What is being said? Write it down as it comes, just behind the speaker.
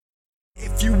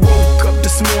If you woke up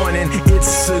this morning,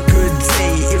 it's a good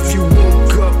day. If you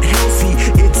woke up healthy,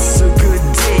 it's a good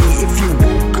day. If you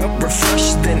woke up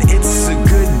refreshed, then it's a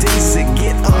good day. So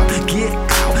get up, get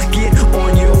out, get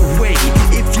on your way.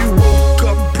 If you woke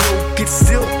up broke, it's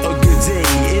still a good day.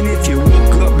 And if you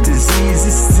woke up diseased,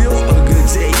 it's still a good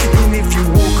day. And if you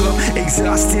woke up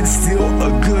exhausted, still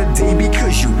a good day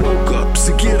because you woke up.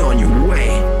 So get on your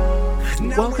way.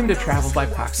 Welcome to Travel by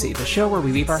Proxy, the show where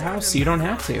we leave our house so you don't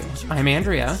have to. I'm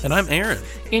Andrea. And I'm Aaron.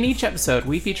 In each episode,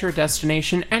 we feature a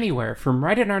destination anywhere from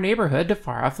right in our neighborhood to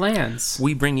far-off lands.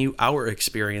 We bring you our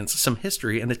experience, some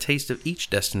history, and a taste of each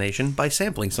destination by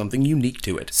sampling something unique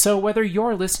to it. So whether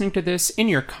you're listening to this in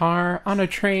your car, on a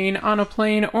train, on a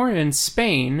plane, or in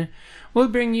Spain, we'll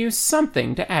bring you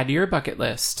something to add to your bucket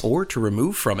list. Or to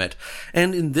remove from it.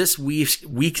 And in this week's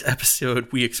episode,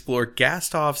 we explore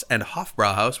Gasthof's and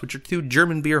Hofbrauhaus, which are two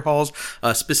German beer halls.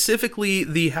 Specifically,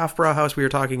 the Hofbrauhaus we are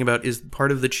talking about is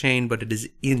part of the chain, but it is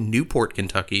in Newport,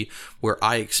 Kentucky, where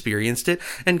I experienced it.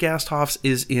 And Gasthof's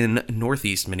is in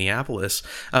northeast Minneapolis.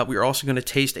 We are also going to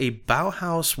taste a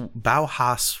Bauhaus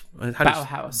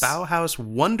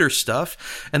Wonder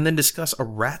Stuff, and then discuss a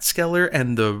Ratskeller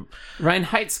and the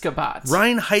Reinheitsgebot.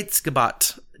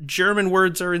 German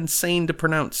words are insane to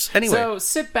pronounce. Anyway. So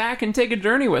sit back and take a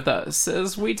journey with us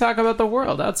as we talk about the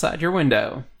world outside your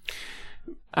window.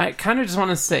 I kind of just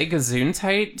want to say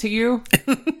Gesundheit to you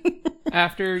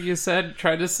after you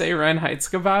tried to say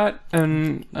Reinheitsgebot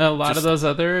and a lot of those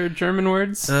other German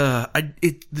words.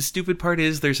 The stupid part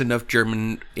is there's enough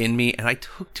German in me, and I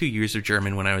took 2 years of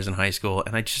German when I was in high school,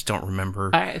 and I just don't remember.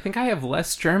 I think I have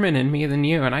less German in me than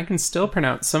you, and I can still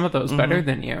pronounce some of those better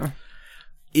than you.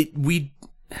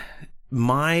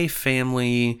 My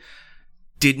family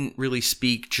didn't really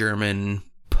speak German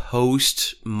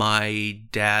post my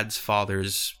dad's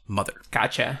father's mother.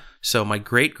 Gotcha. So my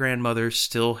great-grandmother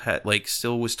still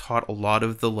was taught a lot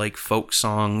of the folk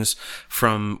songs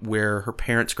from where her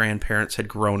grandparents had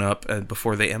grown up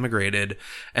before they emigrated,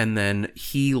 and then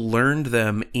he learned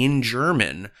them in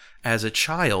German as a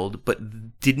child,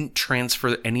 but didn't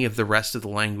transfer any of the rest of the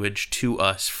language to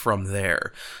us from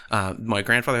there. My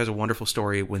grandfather has a wonderful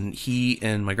story. When he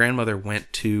and my grandmother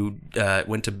went to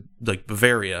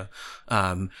Bavaria,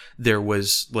 there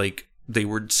was they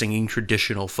were singing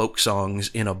traditional folk songs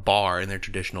in a bar, in their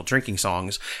traditional drinking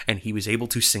songs, and he was able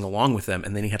to sing along with them.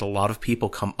 And then he had a lot of people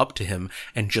come up to him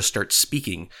and just start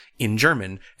speaking in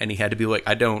German, and he had to be like,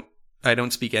 I don't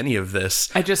speak any of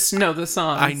this. I just know the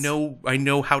songs. I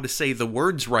know how to say the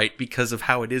words right because of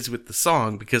how it is with the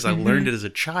song, because I learned it as a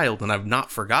child and I've not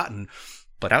forgotten.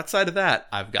 But outside of that,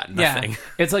 I've got nothing. Yeah,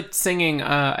 it's like singing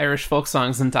Irish folk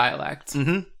songs in dialect.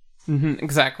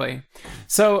 Exactly.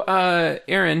 So,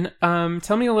 Aaron,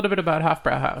 tell me a little bit about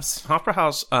Hofbrauhaus.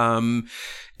 Hofbrauhaus,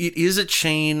 it is a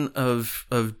chain of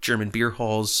German beer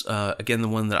halls. Again, the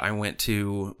one that I went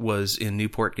to was in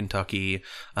Newport, Kentucky.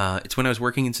 It's when I was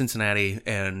working in Cincinnati,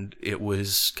 and it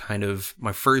was kind of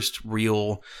my first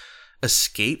real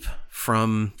escape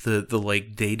from the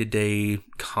day-to-day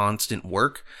constant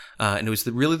work. And it was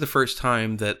really the first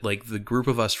time that the group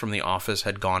of us from the office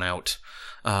had gone out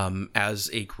as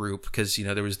a group, because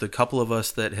there was the couple of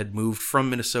us that had moved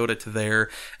from Minnesota to there,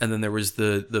 and then there was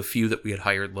the few that we had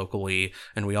hired locally,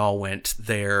 and we all went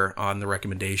there on the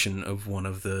recommendation of one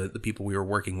of the people we were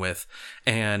working with.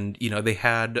 And they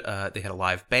had a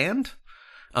live band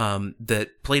that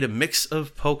played a mix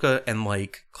of polka and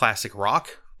classic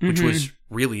rock, which was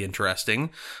really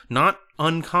interesting, not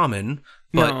uncommon,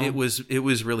 but no. it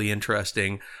was really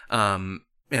interesting.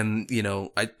 And,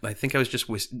 I think I was just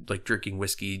drinking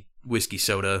whiskey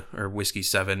soda or whiskey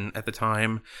 7 at the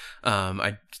time.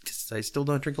 I still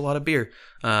don't drink a lot of beer.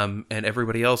 And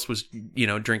everybody else was,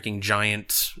 drinking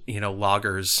giant,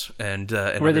 lagers and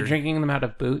were they drinking them out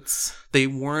of boots? They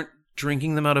weren't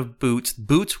drinking them out of boots.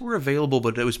 Boots were available,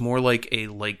 but it was more like a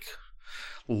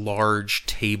large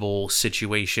table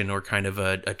situation or kind of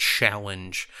a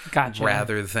challenge. Gotcha.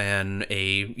 Rather than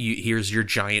here's your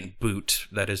giant boot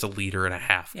that is 1.5 liters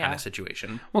kind of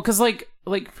situation. Well, because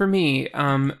for me,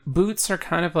 boots are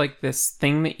kind of like this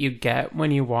thing that you get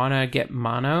when you want to get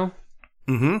mono.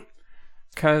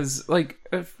 Because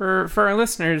for our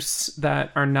listeners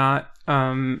that are not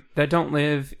that don't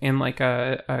live in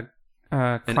a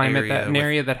climate an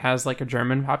area that has a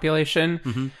German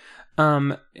population.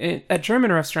 At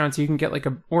German restaurants, you can get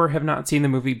or have not seen the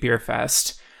movie Beer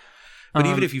Fest. But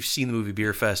even if you've seen the movie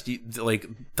Beer Fest,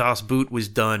 Das Boot was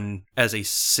done as a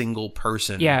single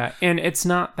person. Yeah, and it's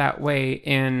not that way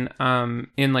in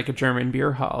a German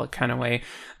beer hall kind of way.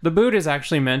 The boot is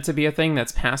actually meant to be a thing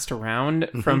that's passed around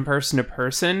from person to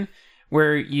person,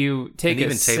 where you take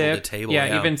a sip. Table to table.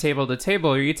 Yeah, even table to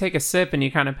table, or you take a sip and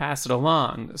you kind of pass it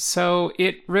along. So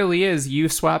it really is you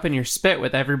swapping your spit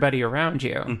with everybody around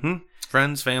you. Mm-hmm.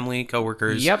 Friends, family,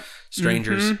 coworkers,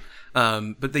 strangers.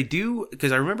 But they do,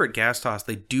 because I remember at Gas Toss,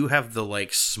 they do have the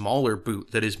like smaller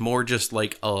boot that is more just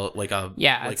like a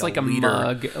it's like a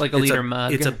mug, like a liter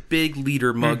mug. It's a big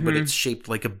liter mug, but it's shaped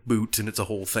like a boot, and it's a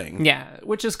whole thing. Yeah,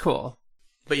 which is cool.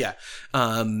 But yeah,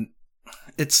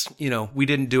 it's, we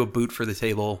didn't do a boot for the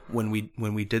table when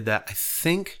we did that. I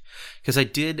think because I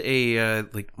did a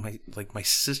my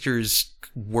sister's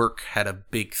work had a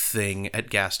big thing at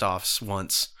Gas Offs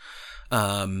once.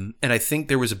 And I think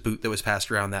there was a boot that was passed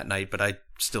around that night, but I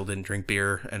still didn't drink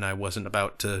beer, and I wasn't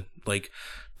about to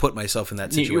put myself in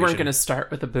that situation. You weren't going to start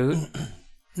with a boot?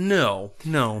 No.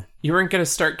 You weren't going to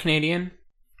start Canadian?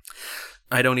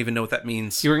 I don't even know what that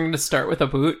means. You were going to start with a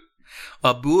boot?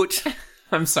 A boot?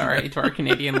 I'm sorry to our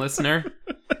Canadian listener.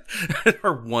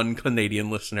 Our one Canadian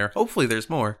listener. Hopefully there's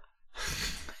more.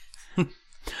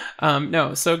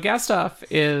 No, so Gastoff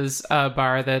is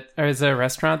a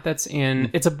restaurant that's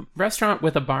it's a restaurant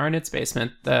with a bar in its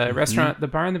basement. The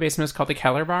bar in the basement is called the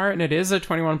Keller Bar, and it is a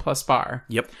 21 plus bar.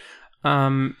 Yep.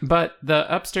 But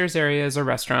the upstairs area is a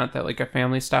restaurant that a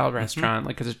family style restaurant,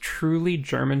 it's a truly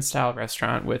German style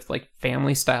restaurant with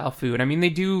family style food. I mean,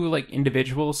 they do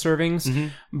individual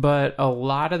servings, but a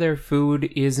lot of their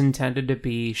food is intended to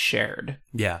be shared.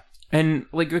 Yeah. And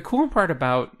the cool part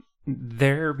about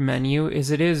their menu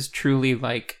is it is truly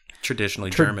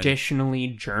traditionally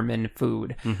German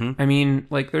food. I mean,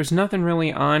 there's nothing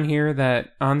really on here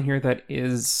that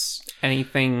is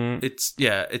anything. It's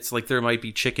there might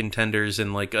be chicken tenders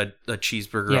and a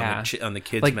cheeseburger on the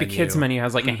kids menu. The kids menu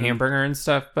has a hamburger and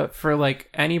stuff, but for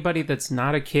anybody that's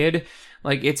not a kid,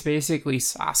 it's basically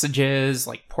sausages,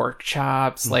 pork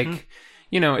chops,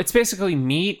 it's basically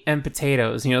meat and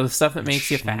potatoes, the stuff that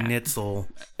makes you fat. Schnitzel.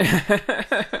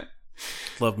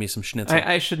 Love me some schnitzel.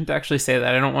 I shouldn't actually say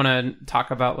that. I don't want to talk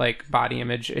about body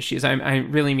image issues. I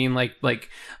really mean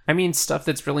I mean stuff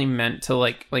that's really meant to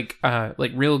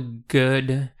real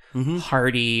good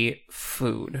hearty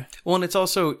food. Well, and it's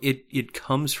also it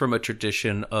comes from a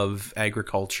tradition of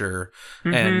agriculture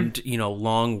and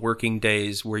long working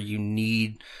days where you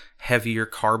need heavier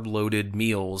carb loaded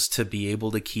meals to be able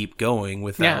to keep going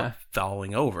without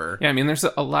falling over. Yeah, I mean there's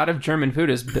a lot of German food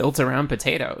is built around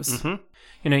potatoes.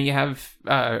 You have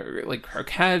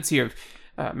croquettes, you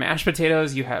have mashed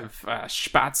potatoes, you have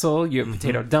spatzel, you have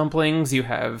potato dumplings, you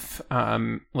have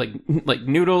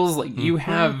noodles, you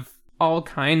have all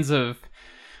kinds of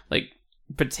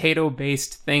potato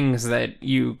based things that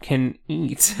you can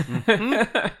eat.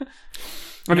 I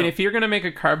mean, if you're gonna make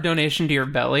a carb donation to your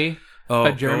belly,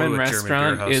 a German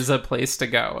restaurant is a place to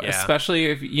go, especially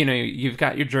if you've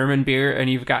got your German beer and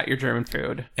you've got your German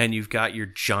food and you've got your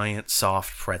giant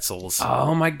soft pretzels.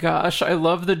 Oh my gosh, I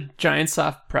love the giant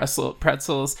soft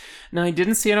pretzels. Now, I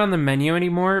didn't see it on the menu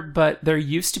anymore, but there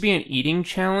used to be an eating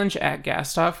challenge at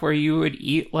Gastoff where you would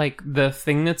eat the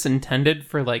thing that's intended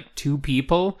for 2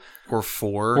 people. Or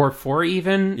 4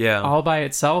 even, all by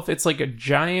itself. It's a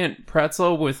giant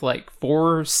pretzel with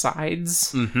 4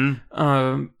 sides.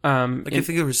 I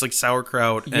think there was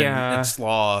sauerkraut and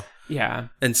slaw. Yeah.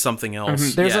 And something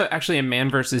else. There's actually a Man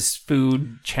vs.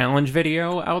 Food challenge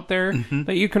video out there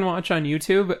that you can watch on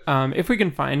YouTube. If we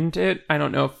can find it, I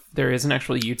don't know if there is an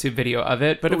actual YouTube video of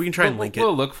it, but we can try and link it.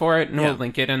 We'll look for it and we'll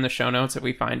link it in the show notes if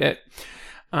we find it.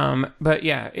 But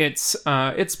yeah, it's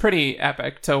pretty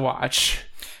epic to watch.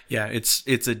 Yeah,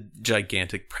 it's a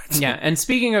gigantic pretzel. Yeah, and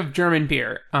speaking of German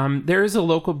beer, there is a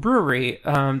local brewery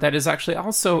that is actually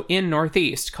also in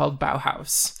Northeast called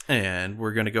Bauhaus. And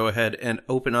we're going to go ahead and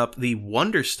open up the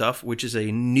Wonder Stuff, which is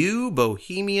a new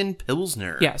Bohemian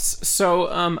Pilsner. Yes, so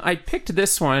I picked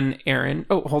this one, Aaron.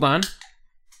 Oh, hold on.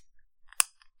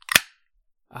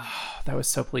 Oh, that was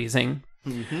so pleasing.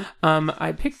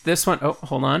 I picked this one. Oh,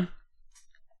 hold on.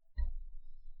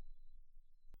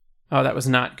 Oh, that was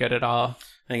not good at all.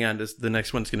 Hang on, the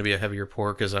next one's going to be a heavier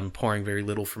pour because I'm pouring very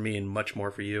little for me and much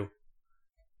more for you.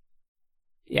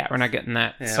 Yeah, we're not getting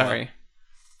that. Yeah, sorry.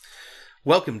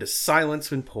 Welcome to Silence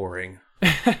When Pouring.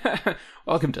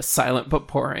 Welcome to Silent But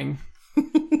Pouring.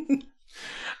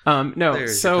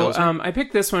 I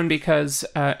picked this one because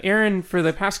Aaron, for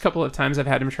the past couple of times I've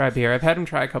had him try beer, I've had him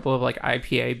try a couple of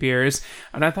IPA beers,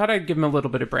 and I thought I'd give him a little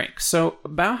bit of break. So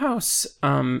Bauhaus,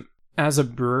 as a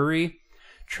brewery,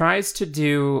 tries to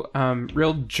do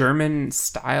real German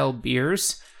style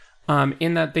beers,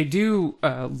 in that they do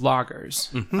lagers.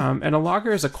 And a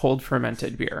lager is a cold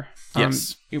fermented beer.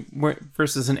 Yes.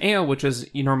 Versus an ale, which is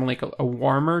normally like a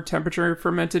warmer temperature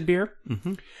fermented beer.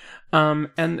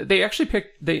 And they actually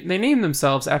they named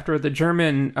themselves after the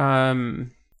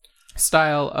German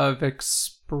style of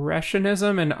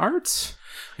expressionism and art.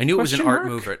 I knew it was an art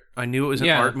movement. I knew it was an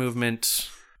art movement.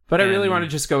 But I really want to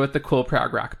just go with the cool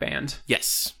prog rock band.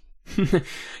 Yes.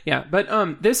 Yeah,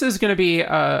 but this is going to be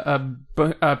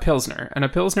a Pilsner. And a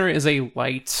Pilsner is a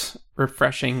light,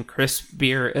 refreshing, crisp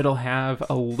beer. It'll have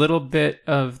a little bit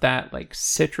of that like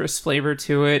citrus flavor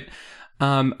to it.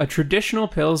 A traditional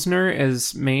Pilsner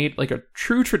is made, like a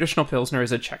true traditional Pilsner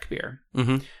is a Czech beer.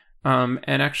 And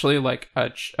actually, like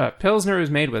a Pilsner is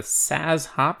made with Saaz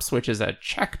hops, which is a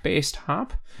Czech-based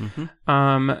hop.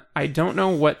 I don't know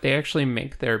what they actually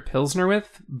make their Pilsner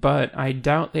with, but I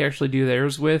doubt they actually do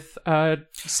theirs with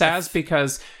Saaz,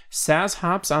 because Saaz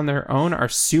hops on their own are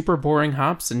super boring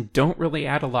hops and don't really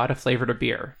add a lot of flavor to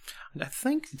beer. I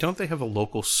think, don't they have a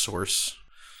local source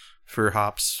for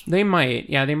hops? They might.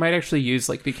 Yeah, they might actually use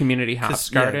like the community hops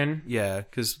garden. Yeah,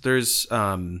 because there's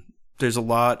a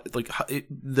lot, like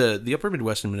the upper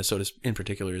Midwest in Minnesota in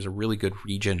particular is a really good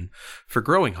region for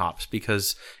growing hops,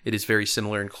 because it is very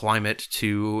similar in climate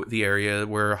to the area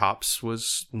where hops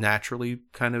was naturally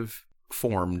kind of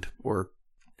formed or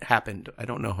happened. I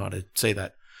don't know how to say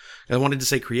that. I wanted to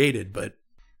say created, but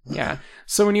yeah.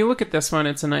 So when you look at this one,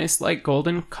 it's a nice light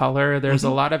golden color. There's a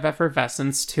lot of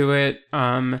effervescence to it.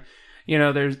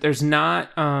 There's not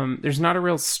a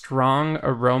real strong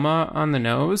aroma on the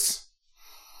nose.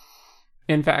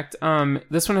 In fact,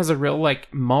 this one has a real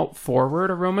like malt forward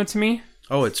aroma to me.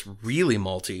 Oh, it's really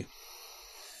malty.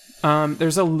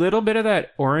 There's a little bit of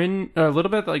that orange, a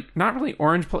little bit like not really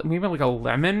orange, but maybe like a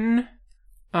lemon.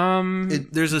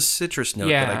 There's a citrus note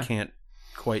that I can't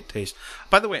quite taste.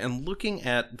 By the way, I'm looking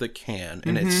at the can,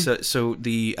 and it's so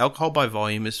the alcohol by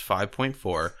volume is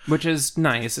 5.4, which is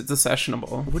nice. It's a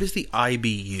sessionable. What is the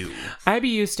IBU?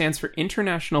 IBU stands for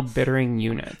International Bittering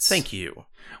Units. Thank you.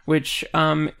 Which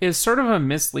is sort of a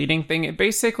misleading thing. It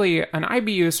basically, an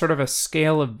IBU is sort of a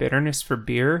scale of bitterness for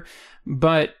beer,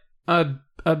 but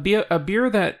a beer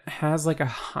that has like a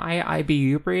high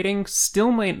IBU rating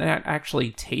still might not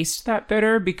actually taste that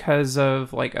bitter, because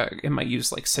of like it might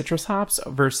use like citrus hops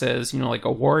versus like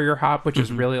a warrior hop, which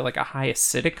is really like a high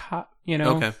acidic hop.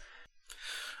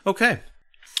 Okay.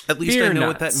 At least beer I know nuts.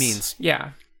 What that means.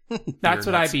 Yeah, that's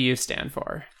what nuts. IBU stand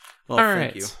for. Well, all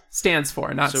thank right. you. Stands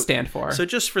for, not stand for. So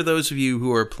just for those of you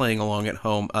who are playing along at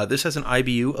home, this has an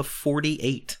IBU of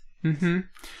 48.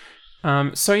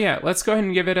 So yeah, let's go ahead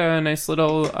and give it a nice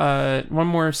little one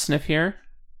more sniff here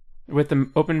with the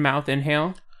open mouth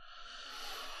inhale.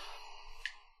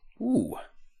 Ooh.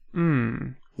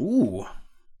 Ooh.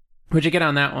 What'd you get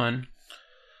on that one?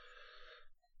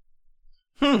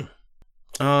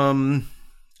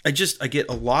 I get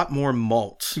a lot more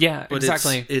malt. Yeah, but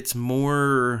exactly. It's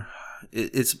more.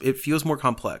 It feels more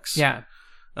complex. Yeah.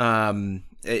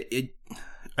 It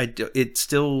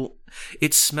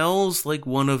smells like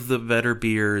one of the better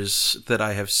beers that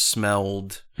I have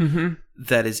smelled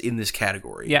that is in this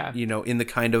category. Yeah. In the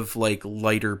kind of like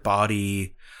lighter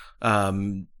body,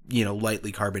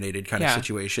 lightly carbonated kind of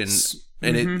situation.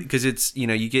 And it, because it's,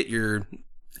 you get your,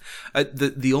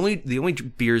 the only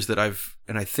beers that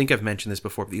and I think I've mentioned this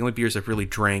before, but the only beers I've really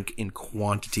drank in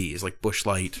quantity is like Busch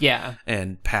Light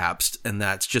and Pabst. And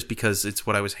that's just because it's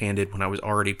what I was handed when I was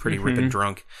already pretty ripping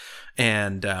drunk.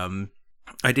 And,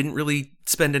 I didn't really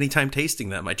spend any time tasting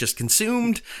them. I just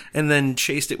consumed and then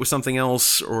chased it with something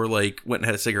else, or like went and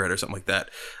had a cigarette or something like that.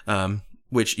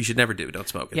 Which you should never do. Don't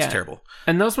smoke. It's terrible.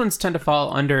 And those ones tend to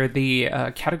fall under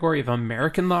the category of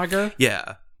American lager.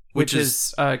 Yeah. Which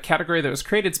is a category that was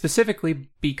created specifically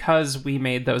because we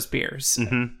made those beers.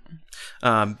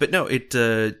 But no, it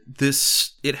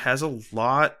has a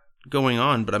lot going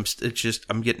on, but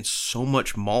I'm getting so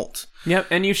much malt. Yep,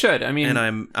 and you should. I mean,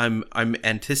 and I'm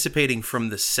anticipating from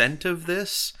the scent of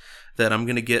this that I'm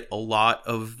gonna get a lot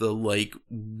of the like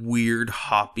weird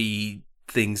hoppy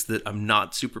things that I'm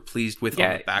not super pleased with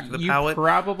on the back of the palate. You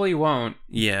probably won't.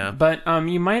 Yeah, but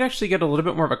you might actually get a little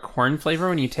bit more of a corn flavor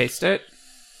when you taste it,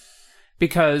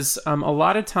 because a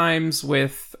lot of times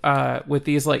with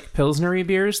these like Pilsner-y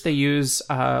beers, they use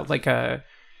like a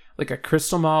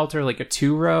crystal malt or like a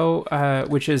two-row,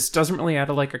 which doesn't really add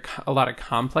a lot of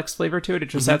complex flavor to it. It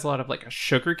just adds a lot of like a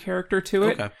sugar character to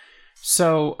it. Okay.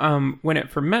 So when it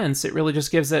ferments, it really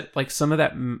just gives it like some of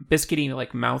that biscuity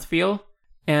like mouthfeel,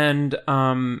 and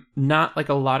not like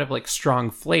a lot of like strong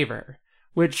flavor.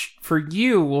 which for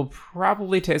you will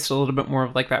probably taste a little bit more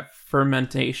of like that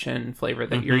fermentation flavor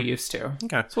that you're used to.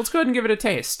 Okay. So let's go ahead and give it a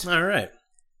taste. All right.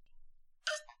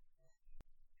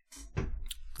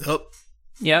 Oh.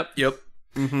 Yep.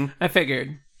 Mm-hmm. I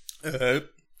figured. That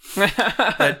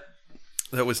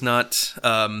was not.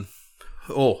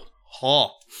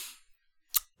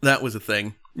 That was a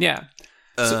thing. Yeah.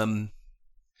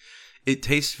 It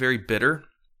tastes very bitter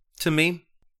to me.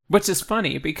 Which is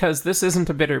funny because this isn't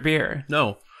a bitter beer.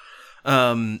 No.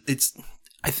 I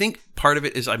think part of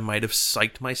it is I might have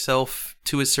psyched myself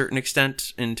to a certain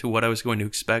extent into what I was going to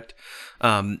expect.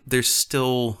 There's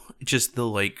still just the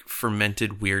like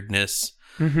fermented weirdness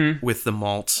with the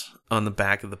malt on the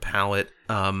back of the palate.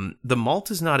 The malt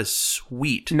is not as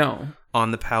sweet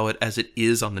on the palate as it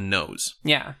is on the nose.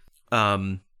 Yeah.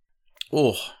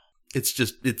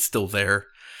 It's still there.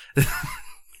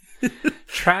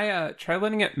 Try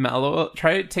letting it mellow.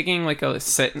 Try taking like a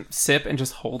sip and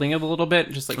just holding it a little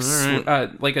bit, just like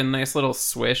like a nice little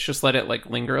swish. Just let it like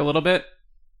linger a little bit,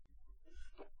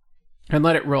 and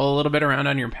let it roll a little bit around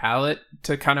on your palate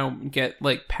to kind of get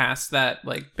like past that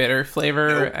like bitter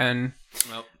flavor. Nope.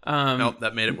 And nope,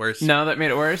 that made it worse. No, that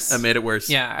made it worse. That made it worse.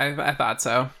 Yeah, I thought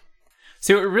so.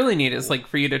 See, what we really need is like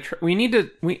for you to try.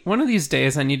 One of these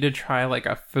days I need to try like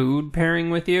a food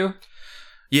pairing with you.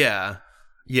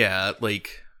 Yeah,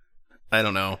 like, I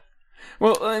don't know.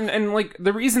 Well, and like,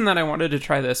 the reason that I wanted to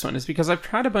try this one is because I've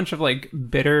tried a bunch of, like,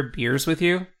 bitter beers with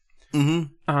you.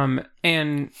 Mm-hmm.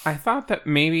 And I thought that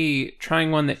maybe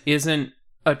trying one that isn't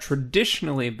a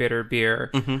traditionally bitter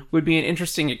beer would be an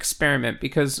interesting experiment,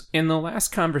 because in the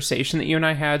last conversation that you and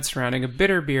I had surrounding a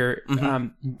bitter beer,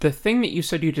 the thing that you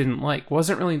said you didn't like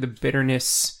wasn't really the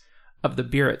bitterness of the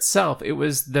beer itself. It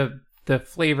was the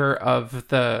flavor of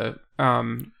the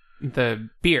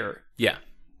beer. Yeah.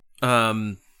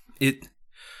 I'm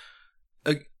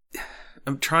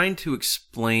trying to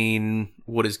explain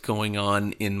what is going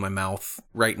on in my mouth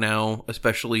right now,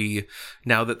 especially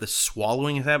now that the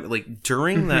swallowing has happened. Like,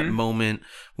 during that moment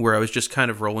where I was just kind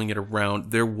of rolling it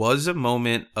around, there was a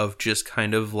moment of just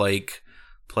kind of like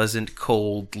pleasant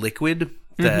cold liquid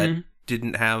that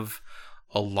didn't have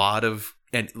a lot of,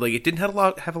 and like it didn't have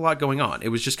a lot going on. It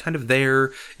was just kind of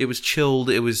there. It was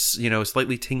chilled. It was,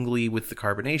 slightly tingly with the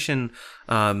carbonation.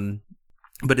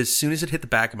 But as soon as it hit the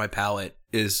back of my palate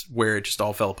is where it just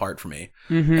all fell apart for me.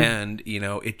 And,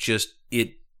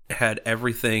 it had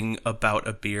everything about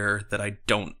a beer that I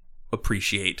don't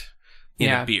appreciate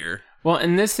in a beer. Well,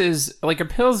 and this is like a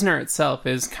Pilsner itself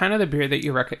is kind of the beer that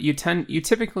you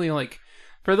typically like.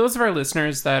 For those of our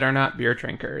listeners that are not beer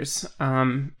drinkers,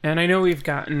 and I know we've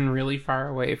gotten really far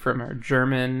away from our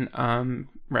German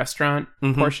restaurant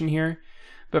portion here,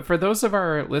 but for those of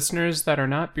our listeners that are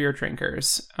not beer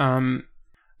drinkers,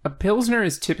 a Pilsner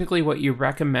is typically what you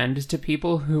recommend to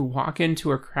people who walk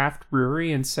into a craft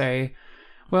brewery and say,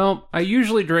 well, I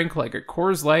usually drink like a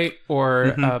Coors Light or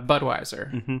a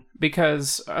Budweiser,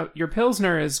 because your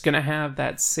Pilsner is going to have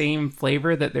that same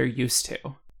flavor that they're used to.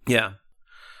 Yeah.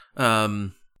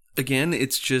 Again,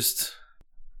 it's just,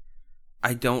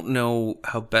 I don't know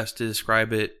how best to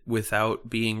describe it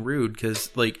without being rude, because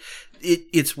like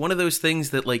it's one of those things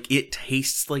that like it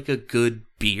tastes like a good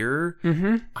beer.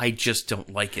 I just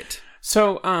don't like it.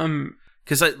 So,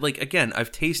 because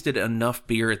I've tasted enough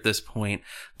beer at this point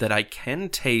that I can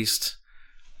taste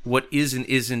what is and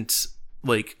isn't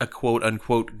like a quote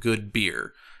unquote good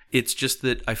beer. It's just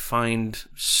that I find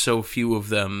so few of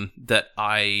them that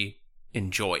I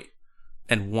enjoy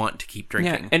and want to keep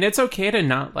drinking. Yeah, and it's okay to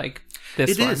not like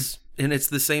this one. It is. And it's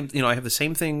the same, I have the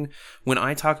same thing when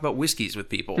I talk about whiskeys with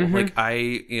people. Like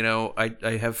I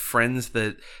have friends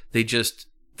that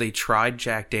they tried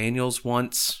Jack Daniels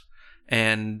once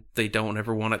and they don't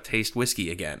ever want to taste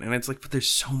whiskey again. And it's like, but there's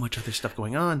so much other stuff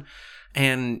going on.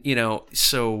 And,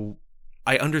 so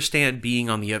I understand being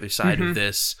on the other side of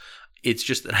this. It's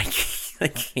just that I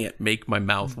can't make my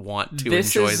mouth want to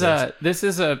enjoy this. This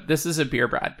is a beer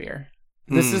brat beer.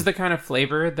 This is the kind of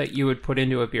flavor that you would put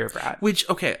into a beer brat. Which,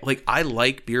 okay, like I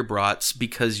like beer brats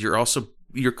because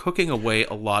you're cooking away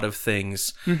a lot of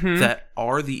things that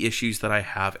are the issues that I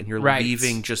have, and you're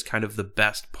leaving just kind of the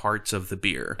best parts of the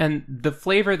beer. And the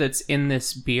flavor that's in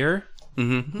this beer,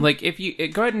 like if you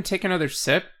go ahead and take another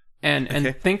sip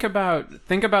and think about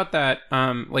that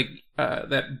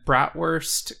that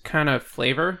bratwurst kind of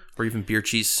flavor, or even beer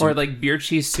cheese soup, or like beer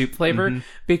cheese soup flavor,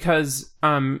 because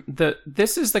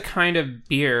this is the kind of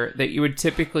beer that you would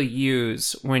typically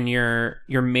use when you're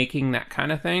making that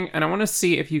kind of thing. And I want to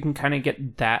see if you can kind of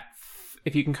get that,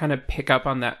 if you can kind of pick up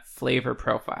on that flavor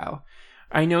profile.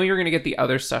 I know you're going to get the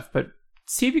other stuff, but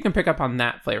see if you can pick up on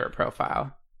that flavor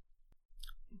profile.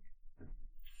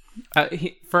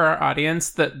 For our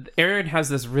audience, that Aaron has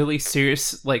this really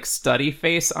serious like study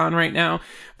face on right now,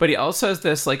 but he also has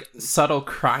this like subtle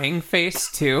crying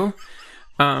face too,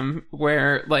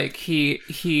 where like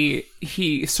he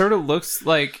sort of looks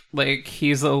like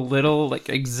he's a little like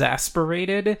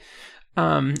exasperated.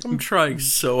 I'm trying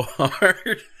so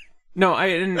hard. No,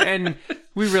 and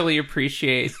we really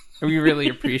appreciate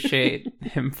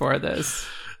him for this.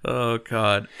 Oh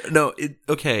God, no.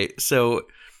 Okay, so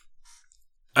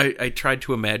I tried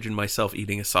to imagine myself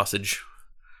eating a sausage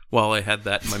while I had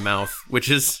that in my mouth,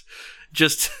 which is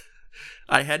just,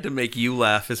 I had to make you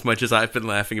laugh as much as I've been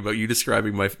laughing about you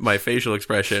describing my facial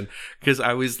expression, because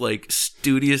I was like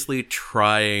studiously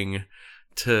trying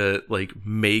to like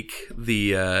make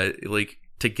the like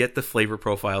to get the flavor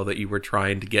profile that you were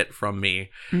trying to get from me,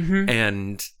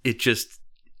 and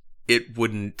it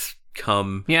wouldn't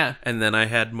come. Yeah. And then I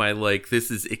had my like,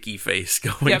 this is icky face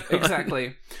going Yep,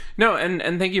 exactly. No,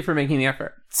 and thank you for making the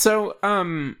effort. So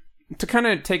to kind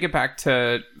of take it back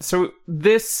to, so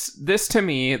this to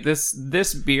me,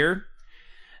 this beer,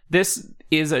 this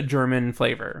is a German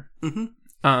flavor.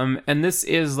 And this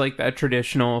is like that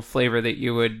traditional flavor that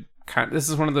you would this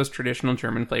is one of those traditional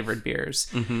German flavored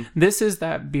beers. This is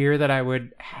that beer that I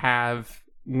would have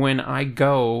when I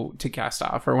go to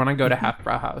Gasthof or when I go to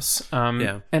Hofbrauhaus.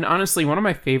 And honestly, one of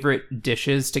my favorite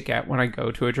dishes to get when I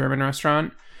go to a German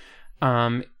restaurant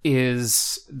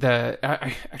is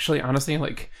I actually, honestly,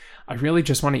 like, I really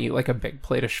just want to eat like a big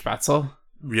plate of Spätzle.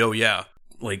 Oh, yeah.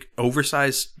 Like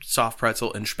oversized soft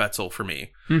pretzel and Spätzle for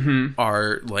me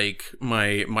are like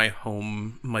my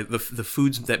home, the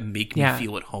foods that make me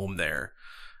feel at home there.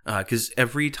 Because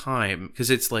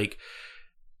it's like,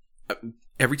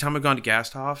 every time I've gone to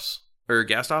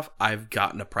Gasthof, I've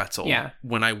gotten a pretzel. Yeah.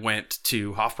 When I went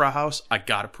to Hofbrauhaus, I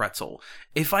got a pretzel.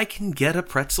 If I can get a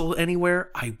pretzel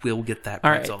anywhere, I will get that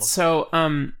pretzel. All right.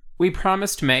 So, we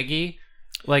promised Maggie,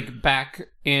 like back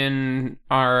in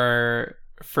our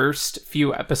first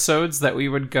few episodes, that we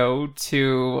would go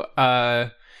to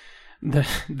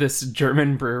this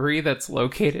German brewery that's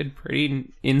located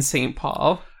pretty in St.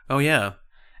 Paul. Oh yeah.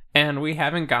 And we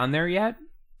haven't gone there yet.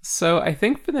 So I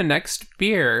think for the next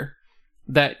beer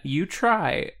that you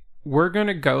try, we're going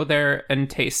to go there and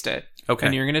taste it. Okay.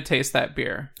 And you're going to taste that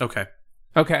beer. Okay.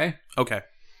 Okay. Okay.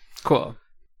 Cool.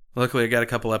 Luckily, I got a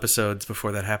couple episodes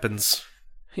before that happens.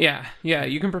 Yeah. Yeah.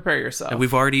 You can prepare yourself. And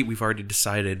we've already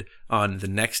decided on the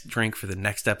next drink for the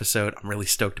next episode. I'm really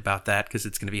stoked about that because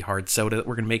it's going to be hard soda that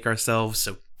we're going to make ourselves.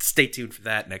 So stay tuned for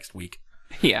that next week.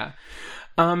 Yeah.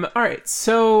 All right.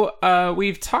 So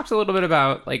we've talked a little bit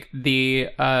about like the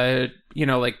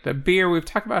like the beer. We've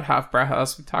talked about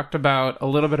Hofbrauhaus. We've talked about a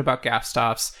little bit about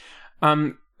Gasthofs.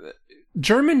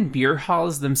 German beer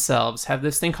halls themselves have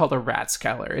this thing called a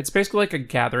Ratskeller. It's basically like a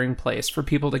gathering place for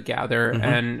people to gather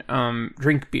and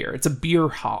drink beer. It's a beer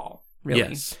hall, really.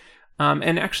 Yes.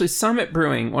 And actually, Summit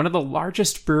Brewing, one of the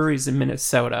largest breweries in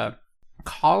Minnesota,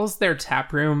 calls their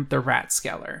tap room the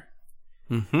Ratskeller.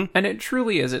 And it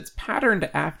truly is. It's patterned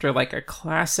after like a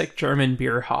classic German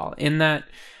beer hall in that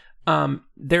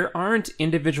there aren't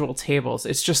individual tables.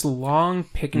 It's just long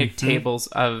picnic tables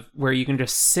of where you can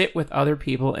just sit with other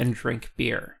people and drink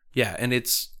beer. Yeah, and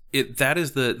that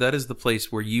is the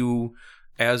place where you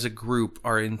as a group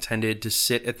are intended to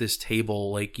sit at this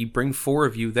table. Like you bring 4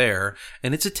 of you there,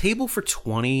 and it's a table for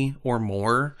 20 or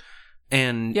more.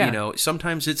 And,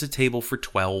 sometimes it's a table for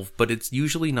 12, but it's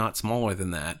usually not smaller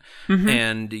than that.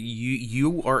 And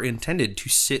you are intended to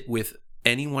sit with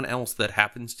anyone else that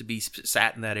happens to be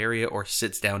sat in that area or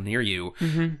sits down near you.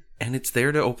 And it's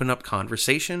there to open up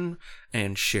conversation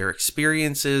and share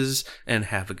experiences and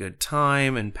have a good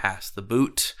time and pass the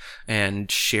boot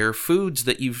and share foods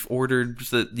that you've ordered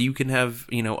so that you can have,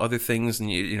 other things.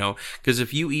 And, because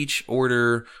if you each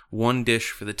order one dish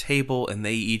for the table and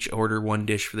they each order one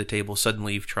dish for the table,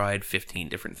 suddenly you've tried 15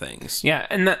 different things. Yeah.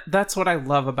 And that's what I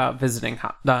love about visiting.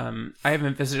 I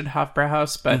haven't visited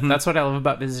Hofbrauhaus, but that's what I love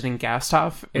about visiting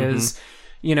Gasthof is,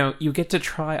 you get to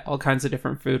try all kinds of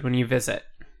different food when you visit.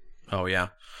 Oh, yeah.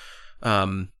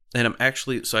 And I'm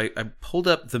actually, so I pulled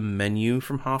up the menu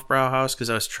from Hofbrauhaus because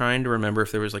I was trying to remember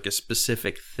if there was like a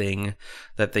specific thing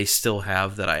that they still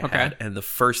have that I had. And the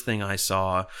first thing I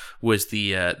saw was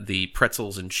the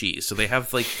pretzels and cheese. So they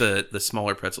have like the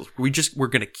smaller pretzels. We're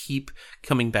going to keep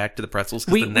coming back to the pretzels.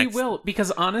 We will,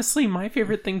 because honestly, my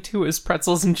favorite thing too is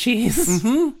pretzels and cheese.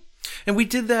 And we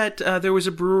did that. There was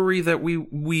a brewery that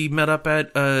we met up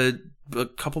at, a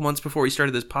couple months before we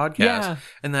started this podcast,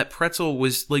 and that pretzel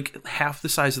was like half the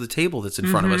size of the table that's in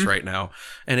front of us right now,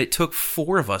 and it took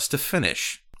 4 of us to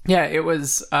finish. Yeah, it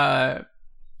was the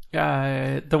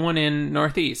one in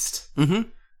Northeast.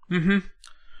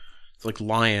 It's like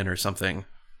lion or something.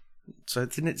 So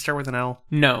didn't it start with an L?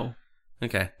 No.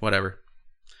 Okay, whatever.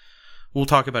 We'll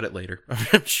talk about it later.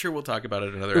 I'm sure we'll talk about it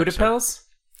in another episode. Udapels?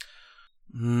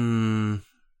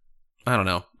 I don't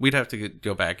know. We'd have to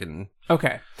go back and...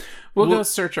 Okay. We'll go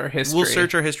search our history. We'll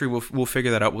search our history. We'll figure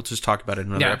that out. We'll just talk about it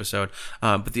in another episode.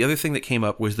 But the other thing that came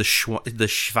up was the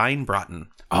Schweinbraten.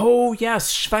 Oh,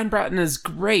 yes. Schweinbraten is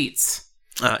great.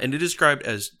 And it is described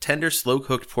as tender,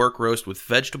 slow-cooked pork roast with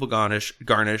vegetable garnish,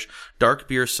 dark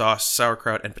beer sauce,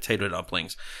 sauerkraut, and potato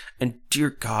dumplings. And dear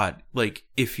God, like,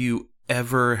 if you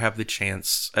ever have the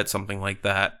chance at something like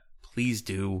that, please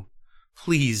do.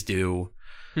 Please do.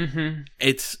 Mm-hmm.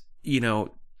 It's, you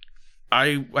know,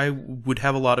 I would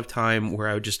have a lot of time where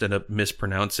I would just end up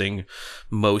mispronouncing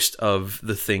most of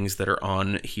the things that are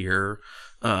on here.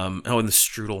 And the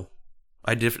strudel.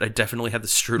 I definitely had the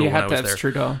strudel when I was there.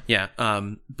 Strudel. Yeah.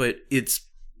 But it's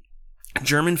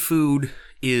German food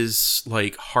is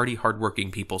like hearty, hardworking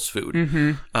people's food.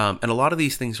 Mm-hmm. And a lot of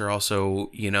these things are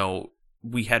also, you know,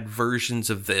 we had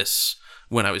versions of this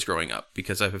when I was growing up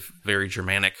because I have very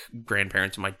Germanic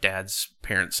grandparents on my dad's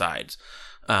parents' sides.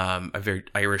 I have very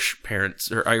Irish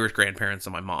parents or Irish grandparents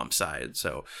on my mom's side.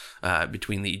 So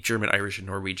between the German, Irish, and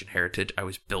Norwegian heritage, I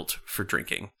was built for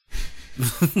drinking.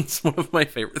 It's one of my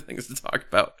favorite things to talk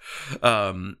about.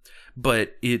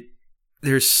 But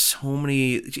there's so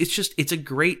many, it's a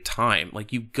great time.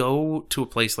 Like you go to a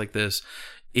place like this,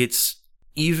 it's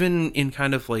even in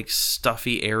kind of like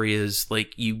stuffy areas,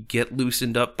 like you get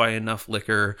loosened up by enough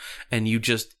liquor and you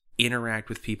just interact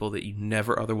with people that you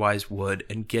never otherwise would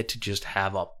and get to just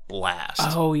have a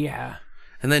blast. Oh yeah.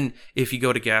 And then if you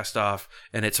go to Gastoff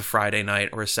and it's a Friday night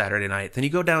or a Saturday night, then you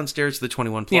go downstairs to the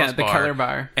 21 Plus the Keller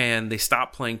Bar. And they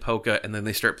stop playing polka and then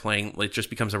they start playing, like, it just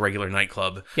becomes a regular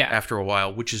nightclub after a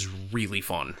while, which is really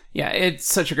fun. Yeah, it's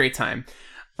such a great time.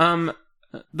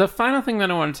 The final thing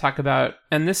that I want to talk about,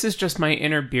 and this is just my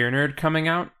inner beer nerd coming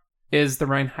out, is the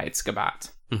Reinheitsgebot.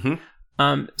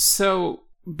 Mm-hmm. So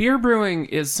beer brewing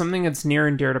is something that's near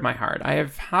and dear to my heart. I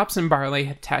have hops and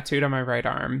barley tattooed on my right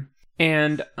arm.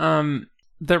 And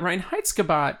the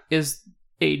Reinheitsgebot is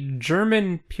a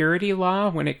German purity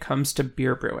law when it comes to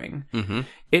beer brewing. Mm-hmm.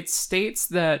 It states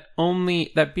that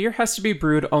beer has to be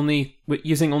brewed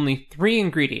using only 3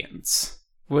 ingredients,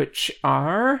 which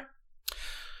are...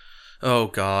 Oh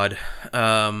God,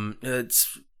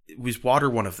 was water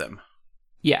one of them?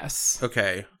 Yes.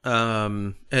 Okay.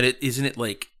 And isn't it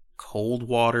like cold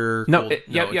water? No.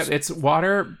 It's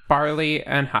water, barley,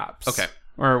 and hops. Okay.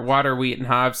 Or water, wheat, and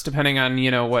hops, depending on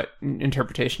what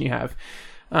interpretation you have.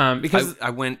 Because I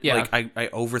went like I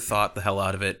overthought the hell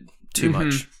out of it too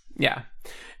much. Yeah.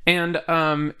 And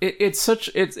it's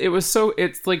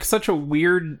like such a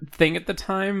weird thing at the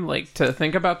time, like to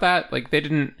think about that. Like they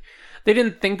didn't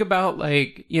think about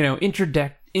like,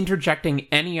 interjecting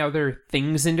any other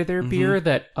things into their beer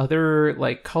that other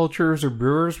like cultures or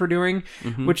brewers were doing,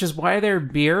 which is why their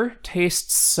beer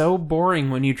tastes so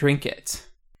boring when you drink it.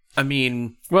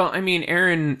 Aaron,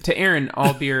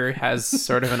 all beer has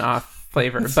sort of an off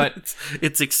flavor, but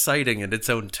it's exciting in its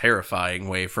own terrifying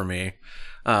way for me.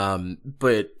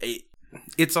 But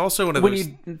it's also one of those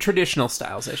traditional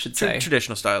styles, I should say.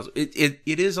 Traditional styles. It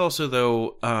is also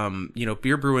though,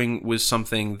 beer brewing was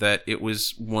something that it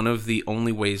was one of the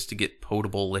only ways to get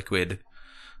potable liquid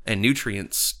and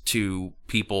nutrients to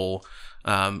people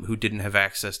who didn't have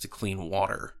access to clean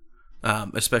water.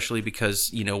 Especially because,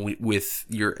 with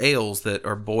your ales that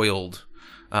are boiled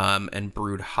and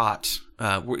brewed hot,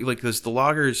 like there's the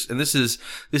lagers, and this is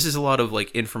a lot of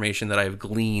like information that I've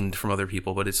gleaned from other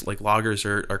people, but it's like lagers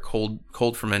are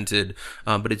cold fermented,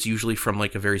 but it's usually from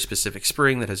like a very specific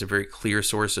spring that has a very clear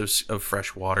source of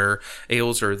fresh water.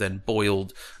 Ales are then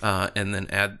boiled and then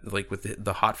add like with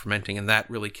the hot fermenting, and that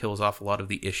really kills off a lot of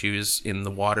the issues in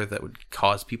the water that would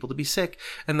cause people to be sick,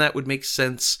 and that would make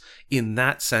sense in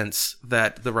that sense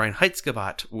that the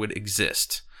Reinheitsgebot would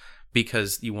exist,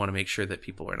 because you want to make sure that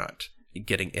people are not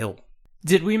getting ill.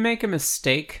 Did we make a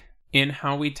mistake in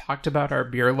how we talked about our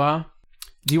beer law?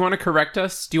 Do you want to correct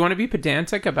us? Do you want to be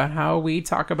pedantic about how we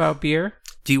talk about beer?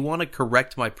 Do you want to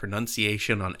correct my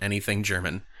pronunciation on anything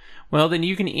German? Well, then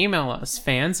you can email us,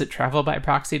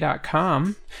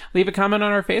 fans@travelbyproxy.com, leave a comment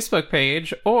on our Facebook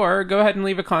page, or go ahead and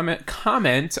leave a comment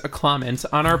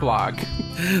on our blog.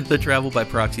 The Travel by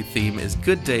Proxy theme is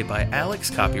Good Day by Alex,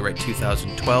 copyright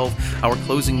 2012. Our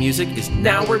closing music is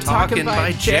Now We're Talking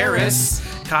by Jairus,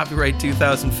 copyright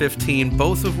 2015,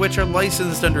 both of which are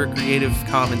licensed under a Creative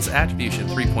Commons Attribution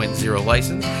 3.0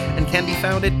 license and can be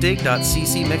found at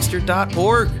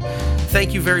dig.ccmixter.org.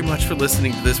 Thank you very much for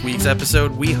listening to this week's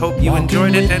episode. We hope you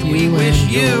enjoyed it, and we wish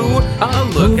you a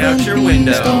look out your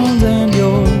window.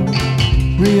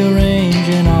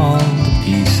 rearranging all the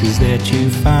pieces that you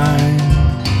find.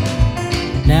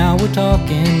 Now we're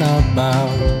talking about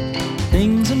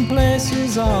things and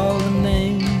places, all the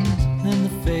names and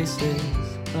the faces,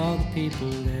 all the people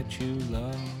that you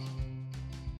love.